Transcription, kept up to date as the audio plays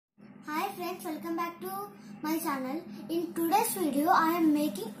Hi friends, welcome back to my channel. In today's video, I am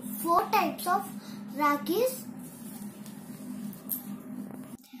making 4 types of Rakis.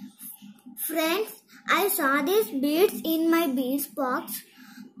 Friends, I saw these beads in my beads box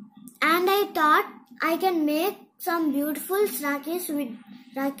and I thought I can make some beautiful Rakis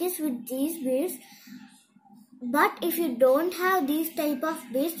with these beads. But if you don't have these type of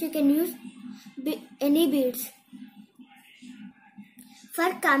beads, you can use any beads. For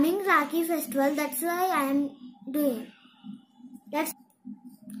coming Rakhi festival, that's why I am doing. Let's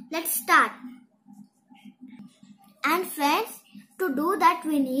start. And friends, to do that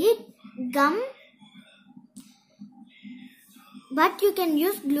we need gum, but you can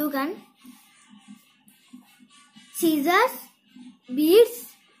use glue gun, scissors, beads,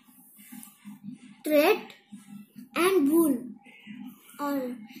 thread and wool,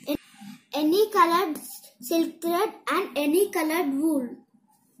 or any colored silk thread and any colored wool.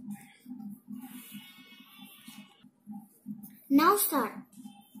 Now start.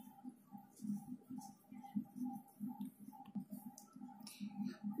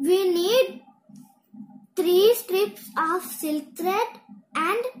 We need 3 strips of silk thread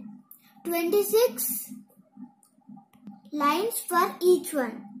and 26 lines for each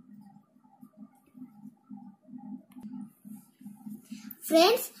one.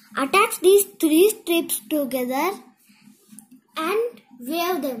 Friends, attach these 3 strips together and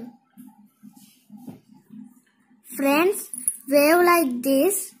weave them. Friends, weave like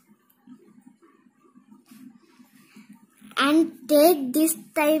this and take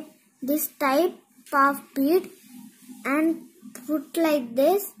this type of bead and put like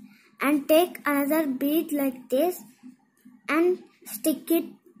this, and take another bead like this and stick it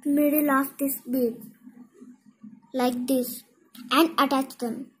middle of this bead like this and attach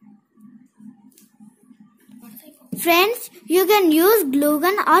them. Friends, you can use glue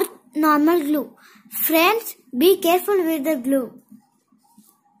gun or normal glue. Friends, be careful with the glue.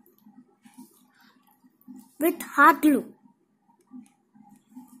 With hot glue.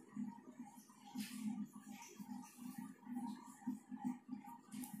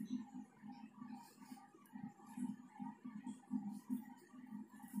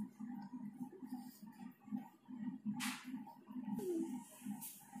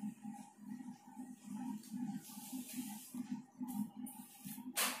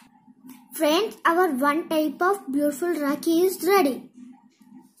 Friends, our one type of beautiful Rakhi is ready.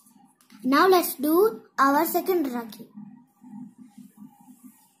 Now let's do our second Rakhi.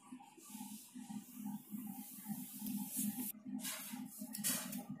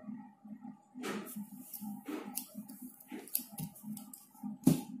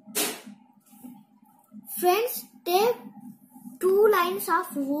 Friends, take 2 lines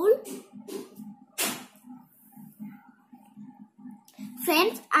of wool.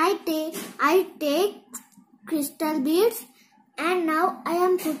 Friends, I take crystal beads, and now I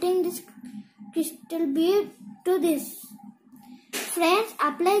am putting this crystal bead to this. Friends,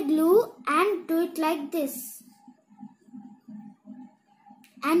 apply glue and do it like this,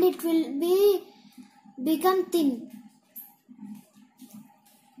 and it will become thin.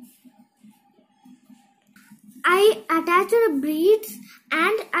 I attached the beads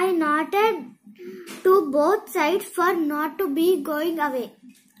and I knotted to both sides for not to be going away.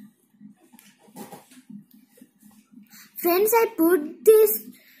 Friends, I put this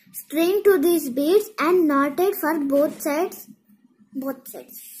string to these beads and knotted for both sides.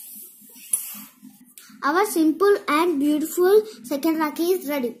 Our simple and beautiful second Rakhi is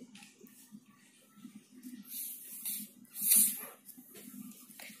ready.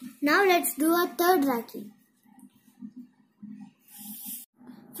 Now let's do a third Rakhi.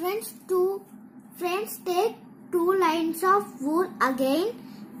 Friends, take 2 lines of wool again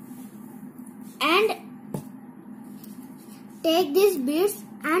and take these beads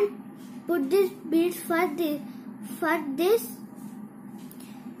and put these beads for this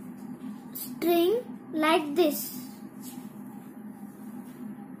string like this.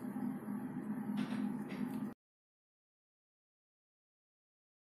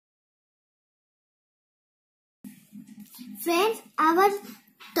 Friends, our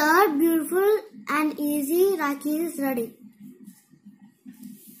third beautiful and easy Rakhi is ready.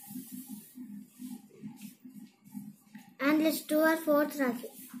 And let's do our fourth Rakhi.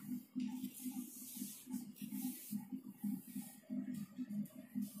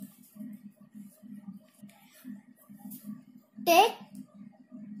 Take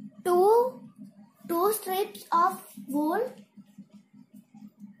two strips of wool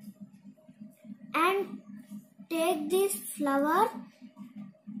and take this flower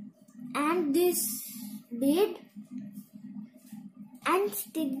and this bead and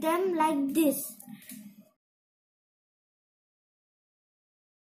stick them like this.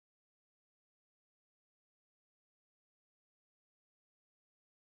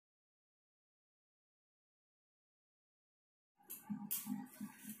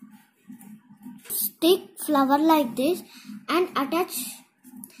 Stick flower like this and attach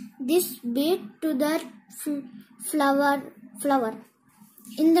this bead to the flower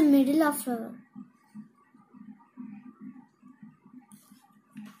in the middle of flower.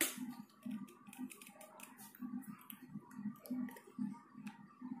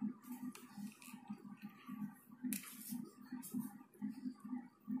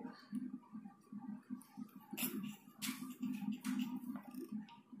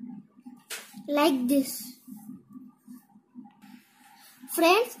 Like this.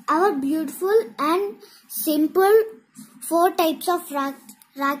 Friends, our beautiful and simple 4 types of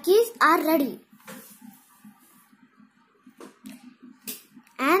Rakis are ready.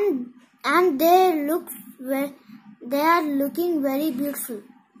 And they are looking very beautiful.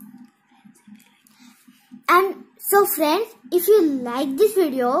 And so friends, if you like this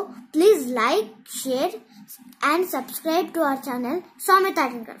video, please like, share and subscribe to our channel Soumya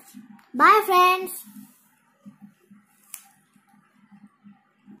Art and Crafts. Bye friends.